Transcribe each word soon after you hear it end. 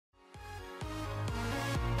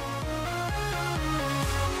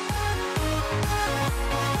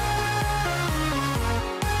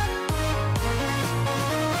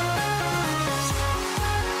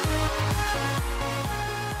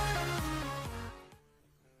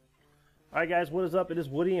Alright guys, what is up? It is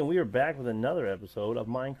Woody and we are back with another episode of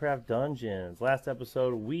Minecraft Dungeons. Last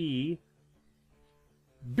episode we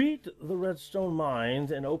beat the redstone mines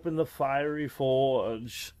and opened the fiery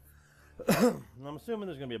forge. I'm assuming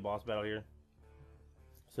there's going to be a boss battle here.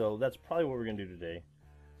 So that's probably what we're going to do today.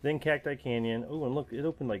 Then Cacti Canyon. Oh, and look, it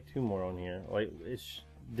opened like two more on here. Like, it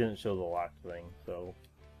didn't show the locked thing, so...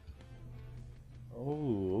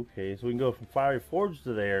 Oh, okay, so we can go from fiery forge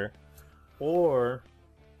to there, or...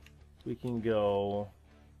 we can go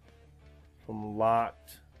from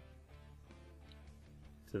locked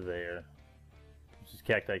to there, which is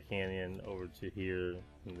Cacti Canyon, over to here,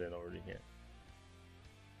 and then over to here.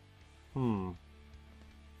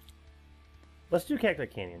 Let's do Cacti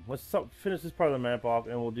Canyon. Let's finish this part of the map off,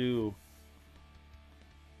 and we'll do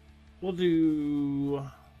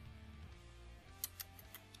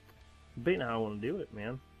debating how I want to do it,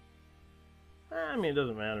 man. I mean, it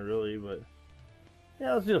doesn't matter really, but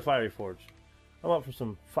yeah, let's do the fiery forge. I'm up for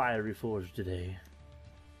some fiery forge today.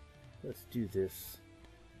 Let's do this.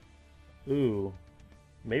 Ooh,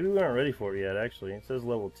 maybe we aren't ready for it yet. Actually, it says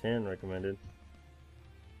level 10 recommended.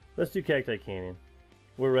 Let's do Cacti Canyon.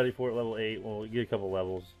 We're ready for it. Level 8. We'll get a couple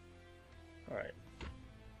levels. All right.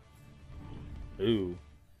 Ooh,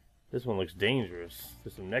 this one looks dangerous.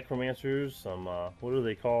 There's some necromancers. Some what are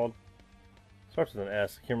they called? Starts with an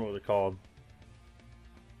S. I can't remember what they're called.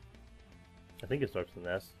 I think it starts with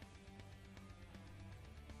an S.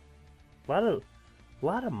 A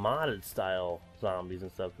lot of modded style zombies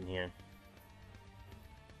and stuff in here.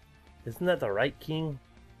 Isn't that the Right King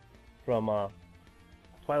from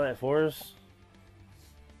Twilight Forest?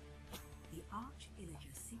 The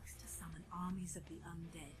Arch-Illager seeks to summon armies of the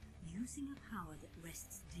undead using a power that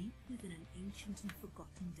rests deep within an ancient and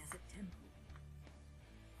forgotten desert temple.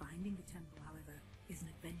 Finding the temple, however, is an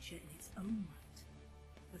adventure in its own right.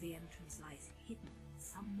 For the entrance lies hidden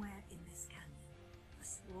somewhere in this canyon, a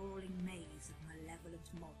sprawling maze of malevolent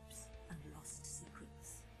mobs and lost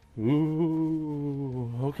secrets. Ooh,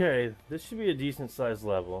 okay, this should be a decent sized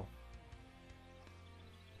level.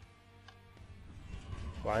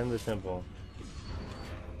 Find the temple.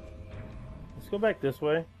 Let's go back this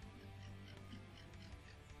way.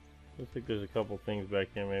 Looks like there's a couple things back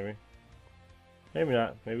here, maybe. Maybe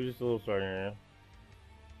not. Maybe just a little starting area.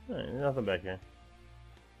 Alright, nothing back here.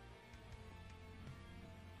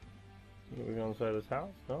 Are we on the side of this house?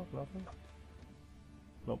 No, nothing?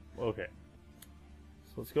 Nope. Okay.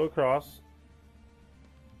 So let's go across.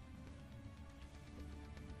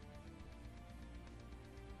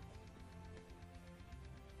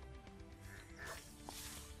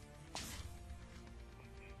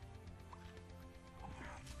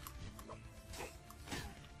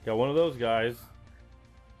 Got one of those guys.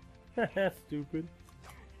 Stupid.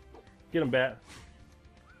 Get him, bat.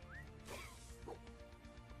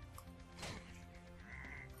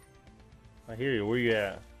 I hear you. Where you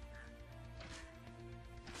at?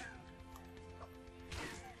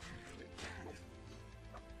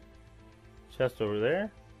 Chest over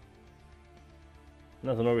there.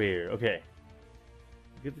 Nothing over here. Okay.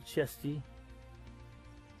 Get the chesty.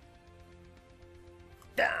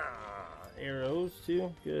 Arrows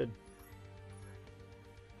too. Good.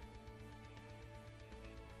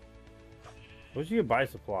 Where'd you buy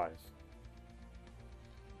supplies?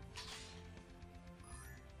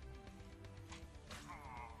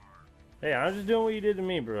 Hey, I'm just doing what you did to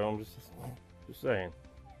me, bro. I'm just saying.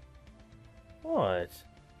 What?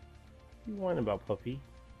 You whining about, puppy?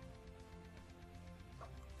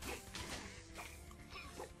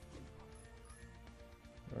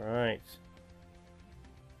 Alright.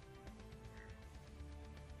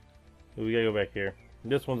 We gotta go back here.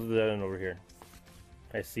 This one's the dead end over here.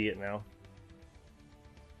 I see it now.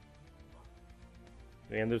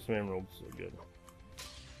 And there's some emeralds, so good.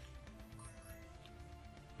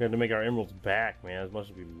 We had to make our emeralds back, man, as much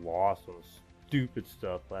as we lost on the stupid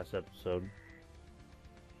stuff last episode.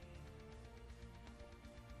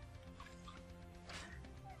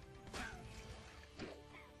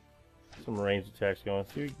 Some ranged attacks going.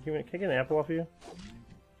 See, can I get an apple off of you?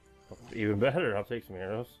 Even better, I'll take some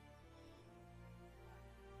arrows.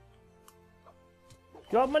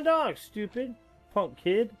 Get off my dog, stupid punk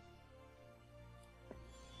kid.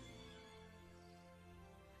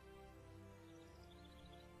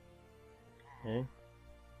 Okay.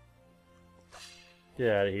 Get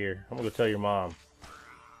out of here. I'm gonna go tell your mom.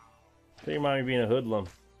 Tell your mom you're being a hoodlum.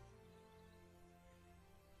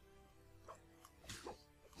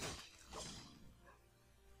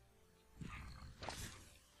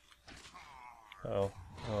 Oh.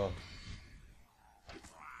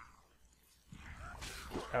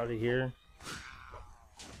 Out of here.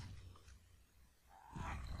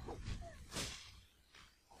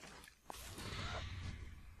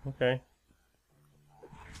 Okay.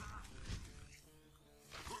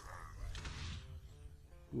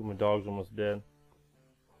 Ooh, my dog's almost dead.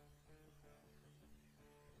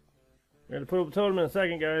 We're gonna put up a totem in a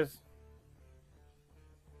second, guys.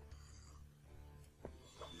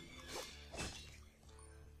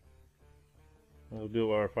 We'll do it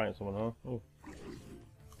while we're fighting someone, huh? Ooh.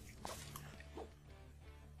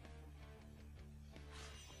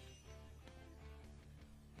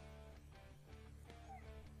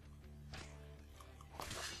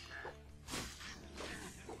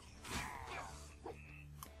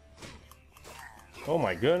 Oh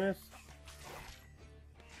my goodness.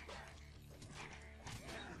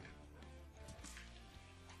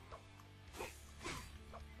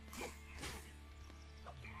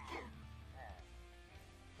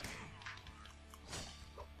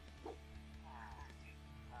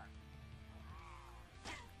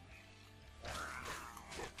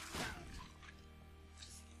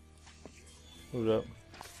 Move it up.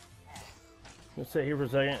 Let's sit here for a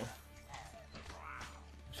second.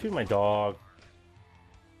 Shoot my dog.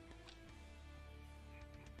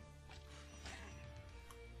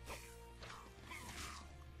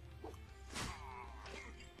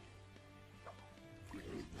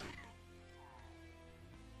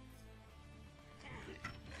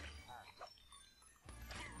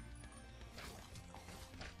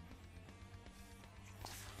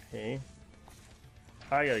 Okay.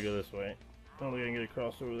 I gotta go this way. I don't think I can get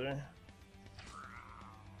across over there.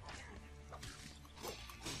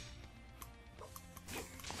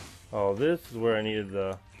 Oh, this is where I needed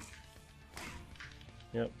the...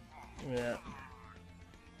 Yep. Yeah.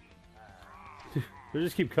 They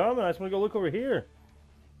just keep coming. I just want to go look over here.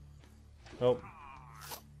 Oh.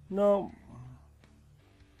 No.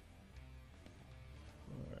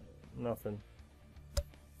 Alright, nothing.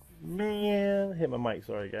 Man, hit my mic.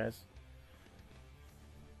 Sorry, guys.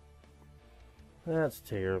 That's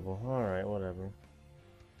terrible. Alright, whatever.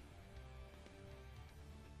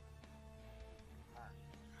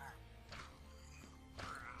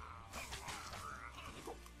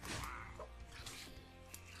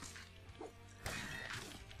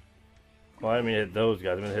 Well, I didn't mean to hit those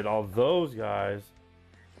guys. I mean to hit all those guys.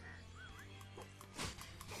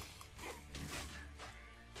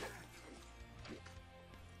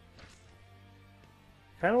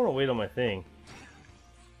 Kinda wanna wait on my thing.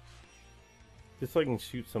 Just so I can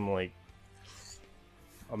shoot some, like,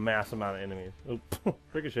 a mass amount of enemies. Oh,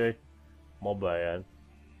 ricochet. My bad.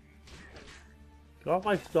 Get off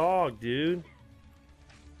my dog, dude.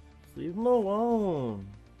 Just leave him alone.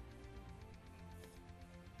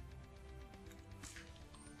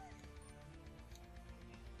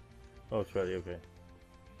 Oh, it's ready, okay.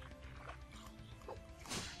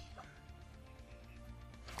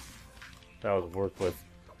 That was worthless.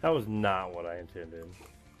 That was not what I intended.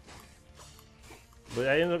 But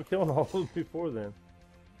I ended up killing all of them before then.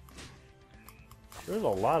 There's a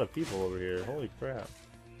lot of people over here. Holy crap.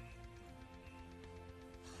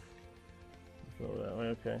 Let's go that way,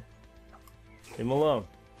 okay. Leave him alone.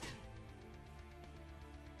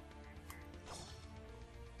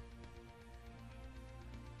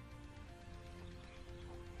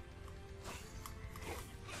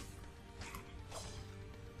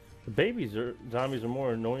 The zombies are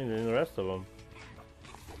more annoying than the rest of them.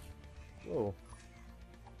 Whoa.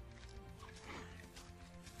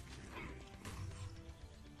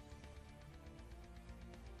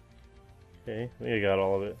 Okay, I think I got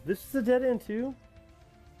all of it. This is a dead end too?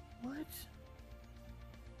 What?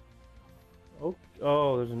 Oh,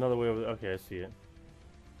 oh, there's another way over there. Okay, I see it.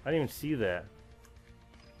 I didn't even see that.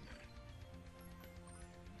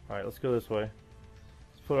 Alright, let's go this way.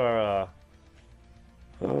 Let's put our,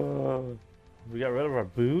 we got rid of our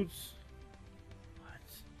boots? What?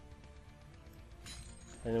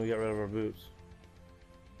 And then we got rid of our boots.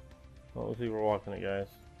 Well, let's see if we're walking it, guys.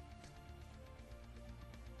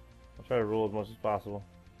 I'll try to roll as much as possible.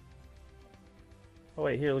 Oh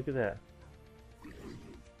wait, here, look at that.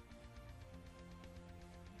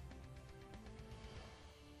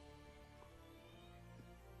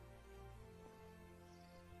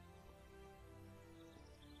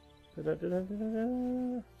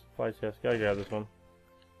 Supply chest, gotta grab this one.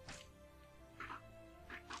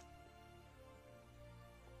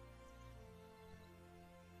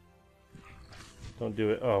 Don't do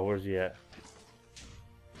it. Oh, where's he at?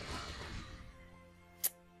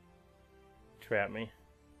 Trap me.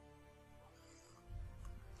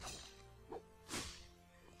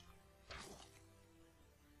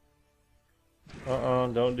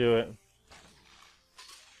 Don't do it.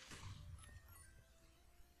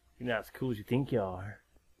 You're not as cool as you think you are.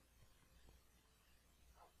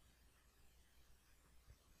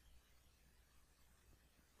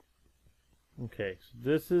 Okay, so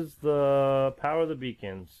this is the power of the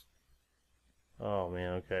beacons. Oh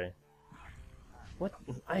man, okay. What?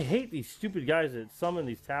 I hate these stupid guys that summon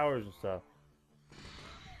these towers and stuff.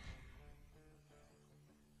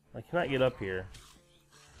 I cannot get up here.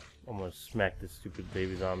 I'm gonna smack this stupid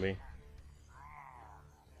baby zombie.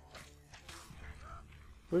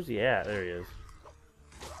 Where's he at? There he is.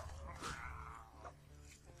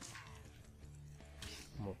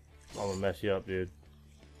 I'm gonna mess you up, dude.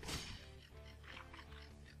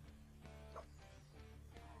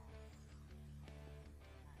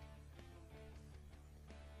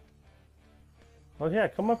 Oh yeah,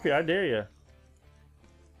 come up here, I dare you.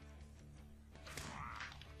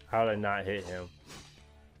 How did I not hit him?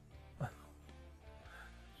 It's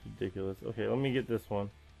ridiculous. Okay, let me get this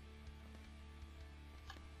one.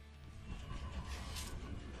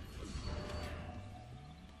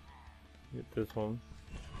 Get this one.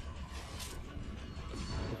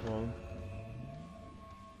 This one.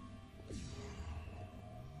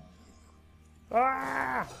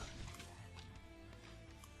 Ah!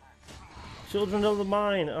 Children of the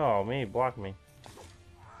mine! Oh man, he blocked me.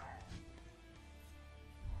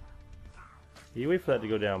 You wait for that to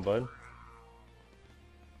go down, bud. I'll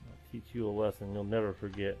teach you a lesson you'll never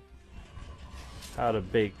forget. How to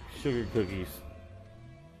bake sugar cookies.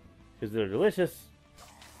 Because they're delicious.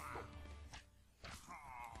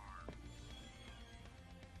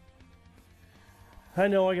 I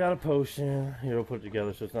know I got a potion. Here, I'll put it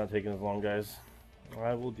together so it's not taking as long, guys.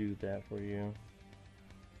 I will do that for you.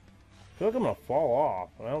 I feel like I'm gonna fall off.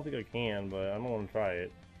 I don't think I can, but I don't want to try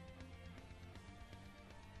it.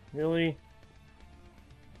 Really?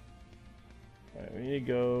 Alright, we need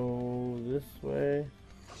to go this way.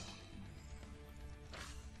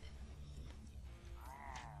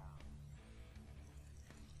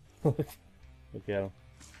 Look at him.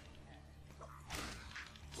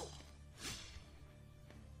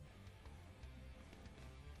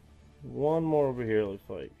 One more over here, it looks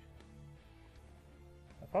like.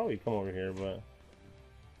 I thought we'd come over here, but...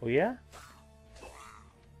 Oh, yeah?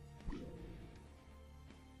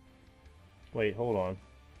 Wait, hold on.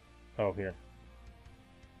 Oh, here.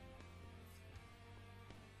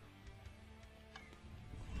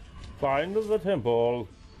 Find the temple.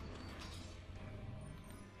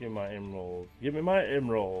 Give me my emeralds. Give me my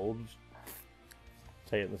emeralds.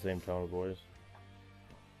 Say it in the same tone of voice.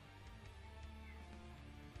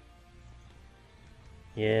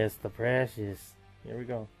 Yes, the precious. Here we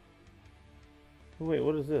go. Oh, wait,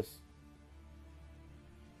 what is this?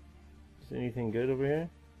 Is anything good over here?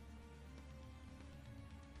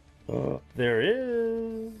 There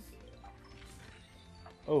is.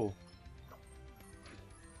 Oh.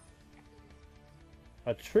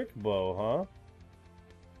 A trick bow,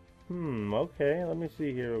 huh? Okay, let me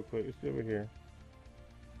see here real quick. Let's go over here.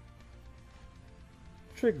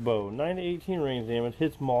 Trick bow, 9 to 18 range damage,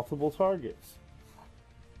 hits multiple targets.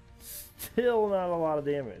 Still not a lot of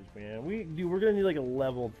damage, man. We're gonna need like a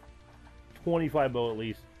level 25 bow at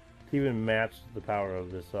least to even match the power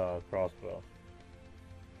of this crossbow.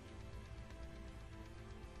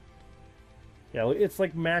 Yeah, it's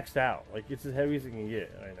like maxed out. Like it's as heavy as it can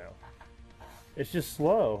get right now. It's just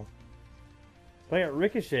slow. But I got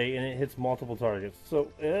ricochet and it hits multiple targets. So,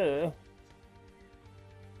 you're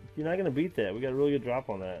not gonna beat that. We got a really good drop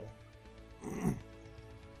on that.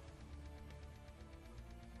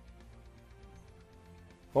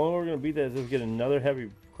 Only way we're gonna beat that is if we get another heavy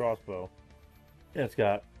crossbow. And it's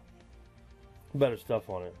got better stuff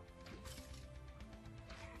on it.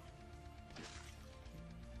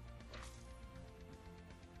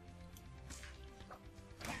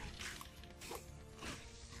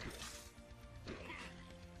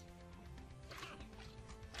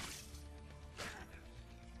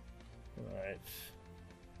 Alright.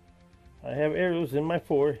 I have arrows in my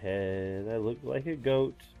forehead. I look like a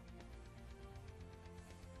goat.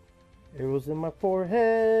 Arrows in my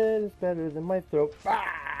forehead is better than my throat.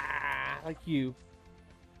 Ah, like you.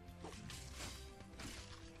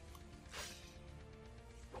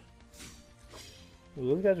 Ooh,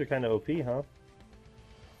 those guys are kind of OP, huh?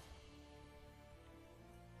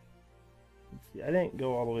 Let's see. I didn't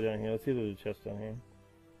go all the way down here. Let's see if there's a chest down here.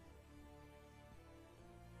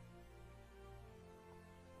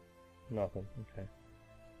 Nothing. Okay.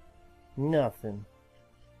 Nothing.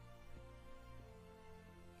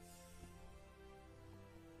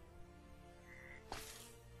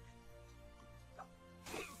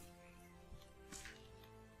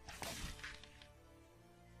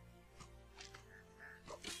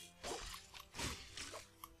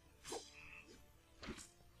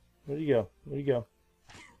 Where'd you go? Where'd you go?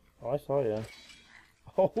 Oh, I saw you.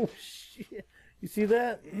 Oh, shit. You see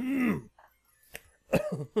that?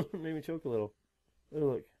 Made me choke a little. Oh,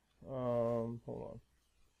 look. Hold on.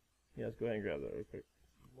 Yeah, let's go ahead and grab that real quick.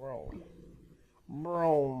 Bro.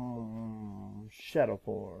 Shadow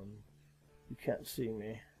form. You can't see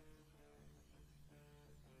me.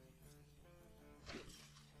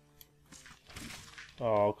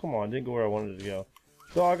 Oh, come on. Didn't go where I wanted it to go.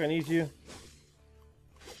 Dog, I need you.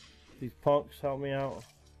 These punks help me out.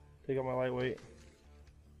 Take out my lightweight.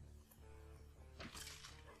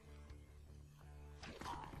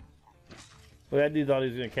 Well, that dude thought he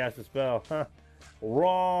was going to cast a spell. Huh.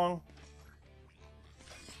 Wrong.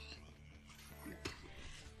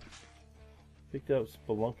 Picked up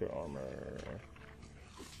Spelunker armor.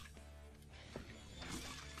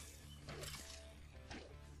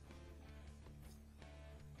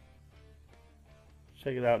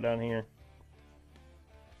 Check it out down here.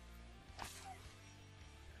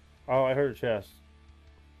 Oh, I heard a chest.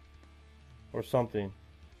 Or something.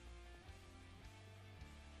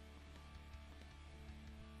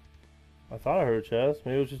 I thought I heard a chest.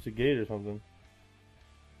 Maybe it was just a gate or something.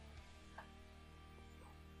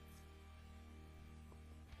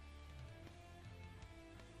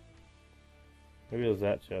 Maybe it was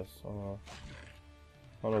that chest. I don't know.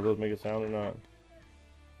 I don't know if those make a sound or not.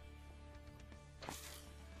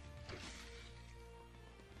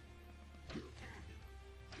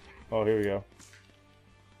 Oh, here we go.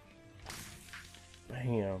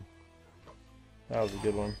 Bam. That was a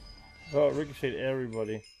good one. Oh, it ricocheted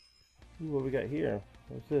everybody. Ooh, what we got here?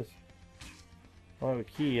 What's this? I don't have a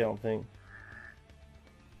key, I don't think.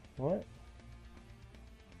 What?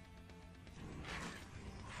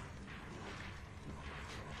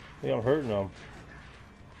 I think I'm hurting them.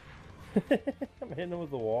 I'm hitting them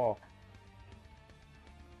with the wall.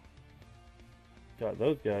 Got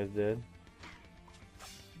those guys dead.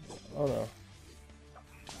 Oh no.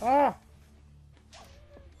 Ah!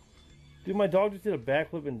 Dude, my dog just did a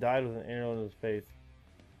backflip and died with an arrow in his face.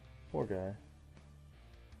 Poor guy.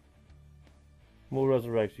 We'll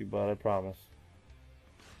resurrect you, bud, I promise.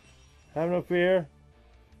 Have no fear.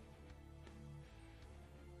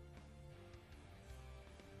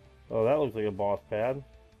 Oh, that looks like a boss pad.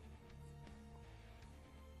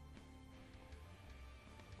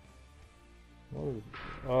 What is...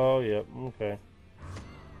 Oh, yep, okay.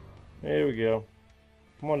 There we go.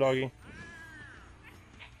 Come on, doggy.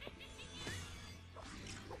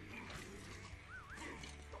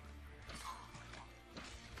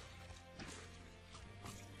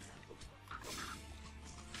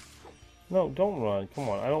 No, don't run. Come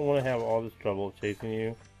on. I don't want to have all this trouble chasing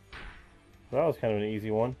you. That was kind of an easy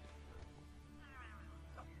one.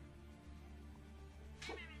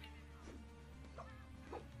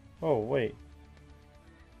 Oh, wait.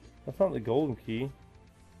 That's not the golden key.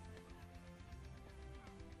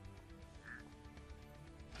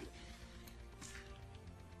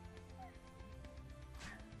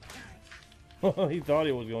 He thought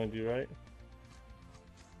he was going to, right?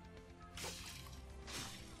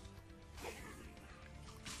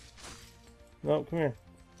 No, come here.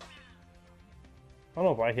 I don't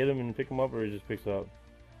know if I hit him and pick him up or he just picks up.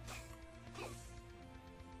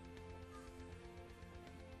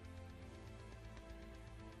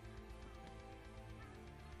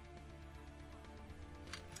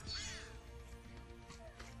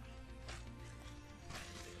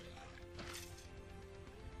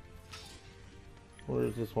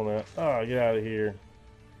 Where's this one at? Oh, get out of here.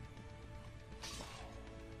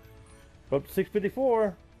 Up to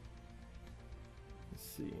 654. Let's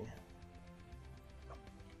see.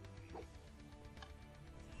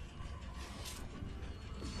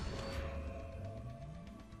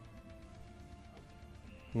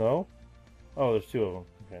 No? Oh, there's two of them.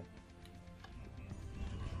 Okay.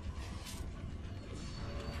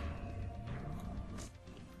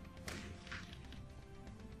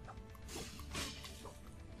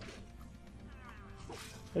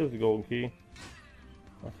 There's the golden key.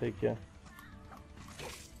 I'll take ya.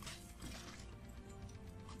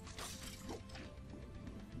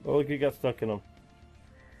 Oh, look, he got stuck in him.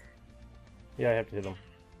 Yeah, I have to hit him.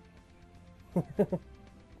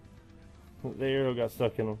 The arrow got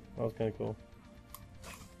stuck in him. That was kind of cool.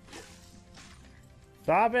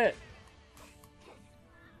 Stop it!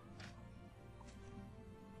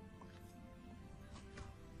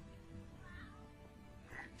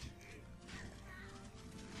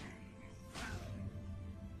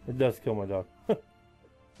 It does kill my dog.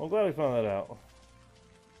 I'm glad we found that out.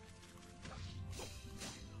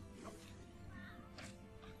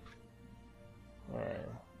 Alright.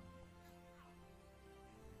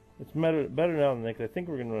 It's better now than that, 'cause I think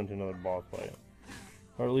we're going to run into another boss fight.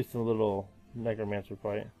 Or at least a little necromancer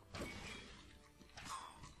fight.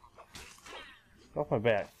 Off my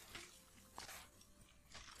back.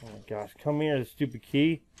 Oh my gosh, come here, stupid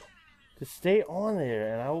key. Just stay on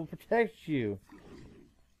there and I will protect you.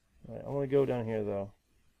 Alright, I'm gonna go down here though.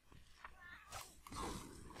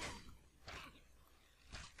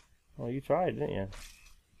 Oh, you tried, didn't you?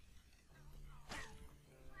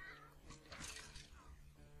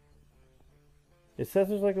 It says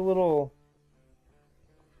there's like a little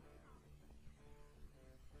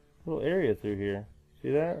area through here.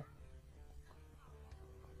 See that?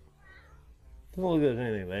 Doesn't look like there's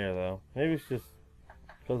anything there though. Maybe it's just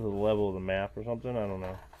because of the level of the map or something. I don't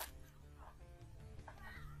know.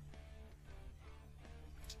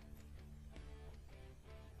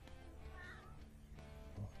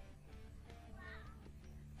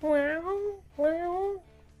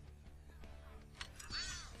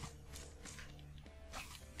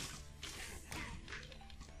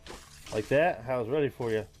 Like that? I was ready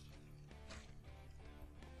for you.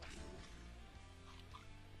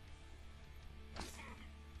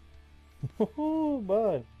 Oh,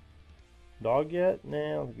 bud. Dog yet? Nah,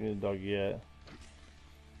 I don't think we need a dog yet.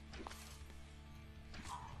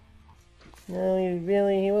 No,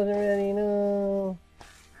 he wasn't ready, no.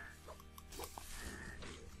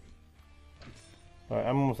 Alright,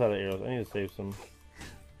 I'm almost out of arrows. I need to save some.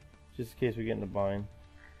 Just in case we get in a bind.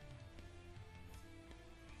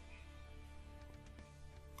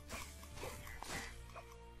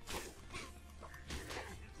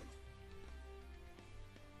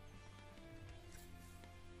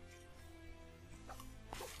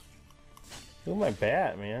 Look at my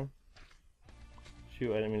bat, man.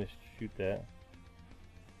 Shoot, I didn't mean to shoot that.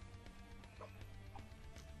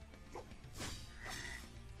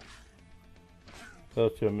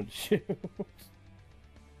 Those two I'm gonna shoot.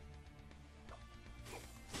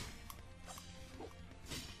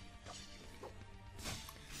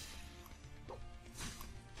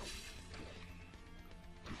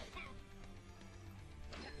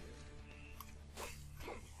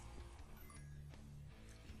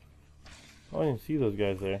 Oh, I didn't see those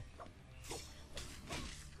guys there.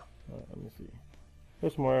 Let me see.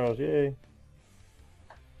 There's some more arrows, yay.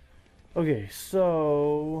 Okay,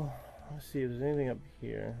 so let's see if there's anything up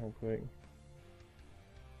here real quick.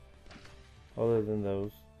 Other than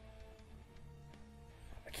those.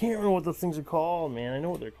 I can't remember what those things are called, man. I know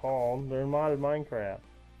what they're called. They're in modded Minecraft.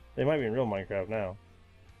 They might be in real Minecraft now.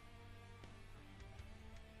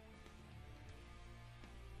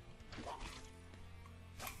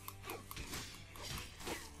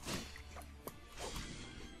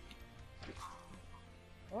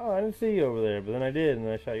 Oh, I didn't see you over there, but then I did, and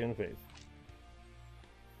then I shot you in the face.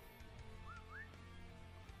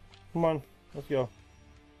 Come on, let's go.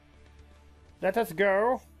 Let us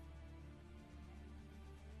go!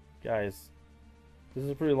 Guys, this is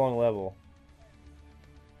a pretty long level.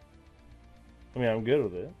 I mean, I'm good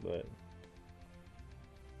with it, but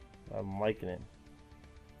I'm liking it.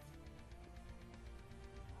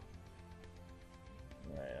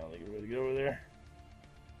 Alright, I don't think we're gonna get over there.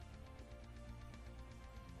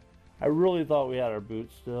 I really thought we had our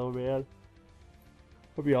boots still, man.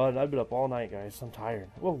 I'll be honest, I've been up all night, guys. I'm tired.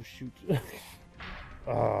 Whoa, shoot.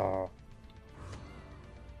 Oh,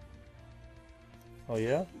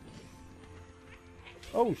 yeah?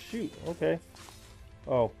 Oh, shoot. Okay.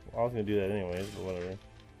 Oh, I was going to do that anyways, but whatever.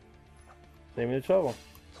 Save me the trouble.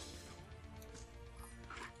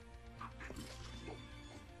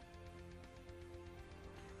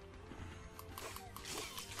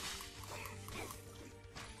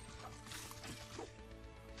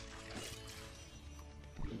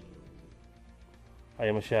 I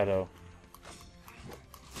am a shadow.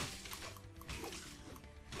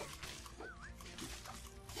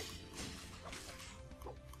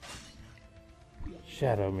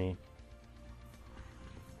 Shadow me.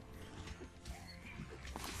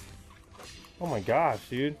 Oh my gosh,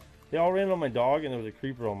 dude. They all ran on my dog and there was a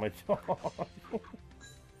creeper on my dog.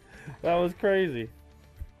 That was crazy.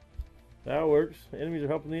 That works. The enemies are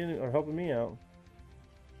helping me out.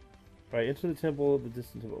 Alright, enter the temple of the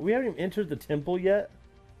distant temple. We haven't even entered the temple yet?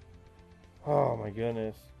 Oh my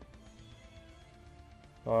goodness.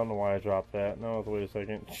 Oh, I don't know why I dropped that. No, wait a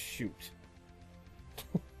second. Shoot.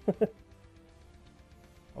 I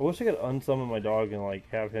wish I could unsummon my dog and like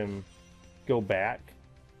have him go back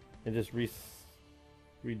and just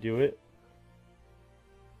redo it.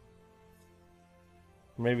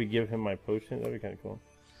 Maybe give him my potion. That'd be kind of cool.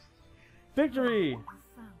 Victory!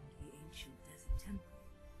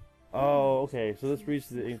 Oh, okay. So this leads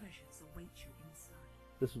to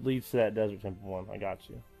that desert temple one. I got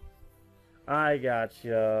you. I got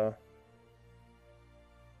you.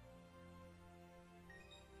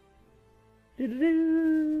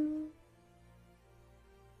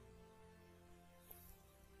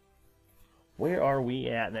 Where are we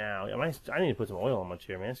at now? I need to put some oil on my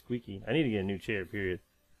chair, man. It's squeaky. I need to get a new chair, period.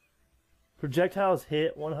 Projectiles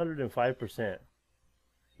hit 105%.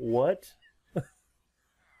 What?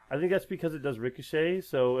 I think that's because it does ricochet,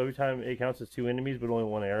 so every time it counts as 2 enemies, but only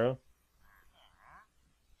 1 arrow.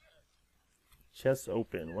 Chest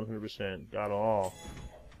open, 100%. Got all.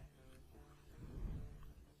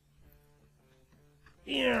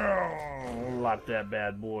 Lock that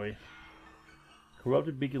bad boy.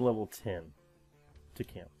 Corrupted beacon level 10. To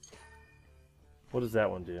camp. What does that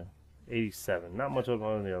one do? 87. Not much up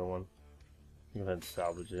on the other one. Go ahead and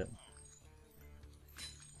salvage it.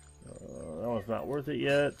 That one's not worth it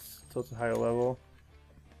yet. Until it's a higher level.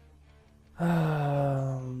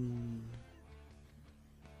 Now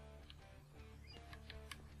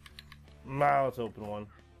let's open one.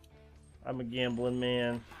 I'm a gambling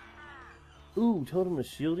man. Ooh, totem of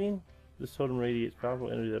shielding. This totem radiates powerful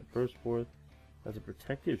energy that bursts forth as a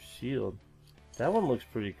protective shield. That one looks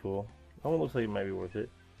pretty cool. That one looks like it might be worth it.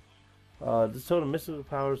 This totem misses the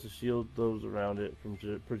powers to shield those around it from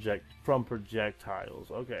projectiles.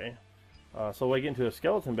 Okay. So we get into a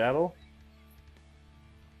skeleton battle.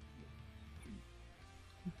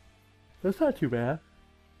 That's not too bad.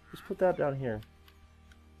 Let's put that down here.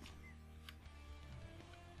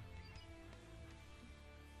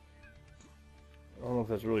 I don't know if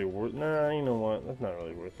that's really worth. Nah, you know what? That's not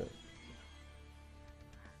really worth it.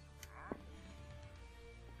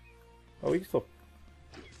 Oh, we can still.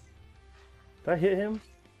 Did I hit him?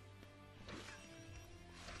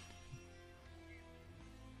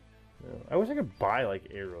 Yeah. I wish I could buy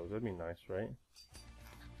like arrows. That'd be nice, right?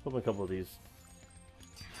 Open a couple of these.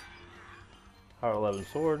 Power 11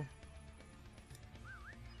 sword.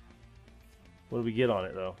 What do we get on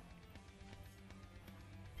it though?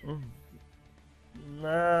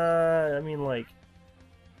 Nah, I mean like.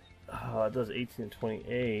 Oh, it does 18 and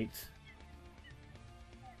 28.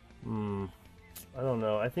 I don't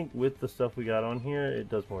know. I think with the stuff we got on here, it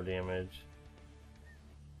does more damage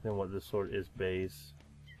than what this sword is base.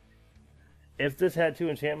 If this had 2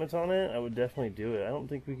 enchantments on it, I would definitely do it. I don't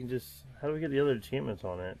think we can just... How do we get the other enchantments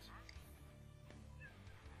on it?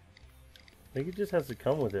 I think it just has to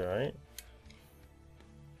come with it, right?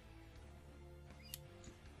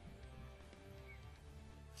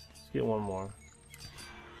 Let's get one more.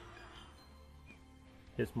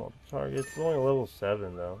 Hits multiple targets. It's only level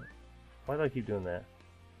 7 though. Why do I keep doing that?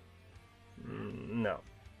 No.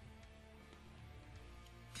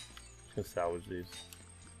 Just gonna salvage these.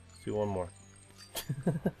 Let's do one more.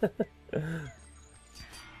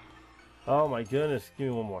 Oh my goodness, give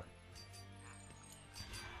me one more.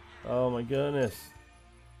 Oh my goodness.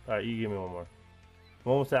 Alright, you give me one more.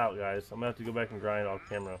 I'm almost out, guys. I'm gonna have to go back and grind off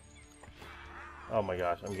camera. Oh my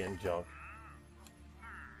gosh, I'm getting junk.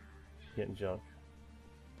 Getting junk.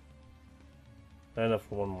 Not enough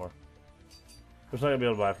for one more. We're not gonna be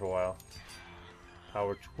able to buy for a while.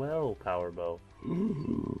 Power 12 power bow.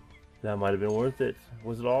 Ooh, that might have been worth it.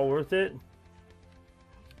 Was it all worth it?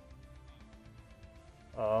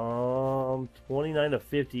 29 to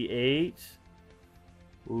 58.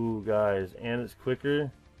 Ooh, guys, and it's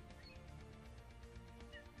quicker.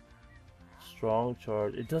 Strong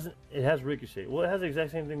charge. It doesn't. It has ricochet. Well, it has the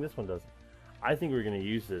exact same thing this one does. I think we're gonna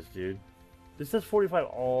use this, dude. This does 45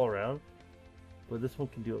 all around, but this one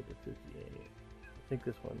can do up to 58. I think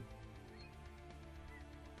this one.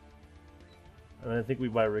 And I think we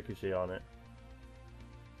buy ricochet on it.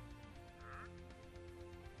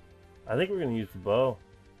 I think we're gonna use the bow.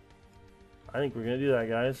 I think we're gonna do that,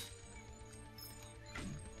 guys.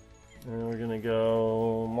 And we're gonna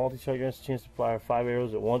go multi-shot against a chance to fire 5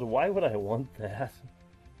 arrows at once. Why would I want that?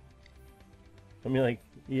 I mean, like,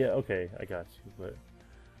 yeah, okay, I got you, but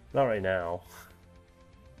not right now.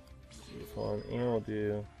 This one, and we'll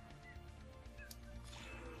do.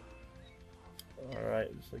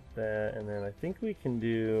 Alright, just like that, and then I think we can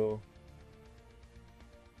do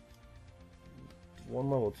one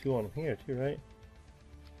level 2 on here too, right?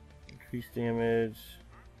 Increase damage.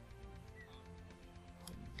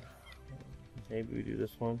 Maybe we do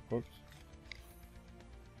this one. Whoops.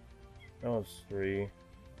 That one's 3.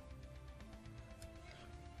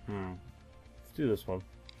 Let's do this one.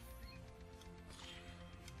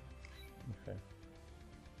 Okay.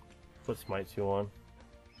 Put Smite 2 on.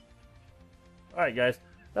 Alright guys,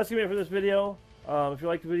 that's gonna be it for this video. If you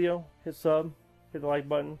liked the video, hit sub, hit the like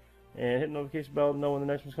button, and hit the notification bell to know when the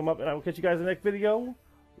next one's come up. And I will catch you guys in the next video.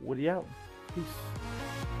 Woody out. Peace.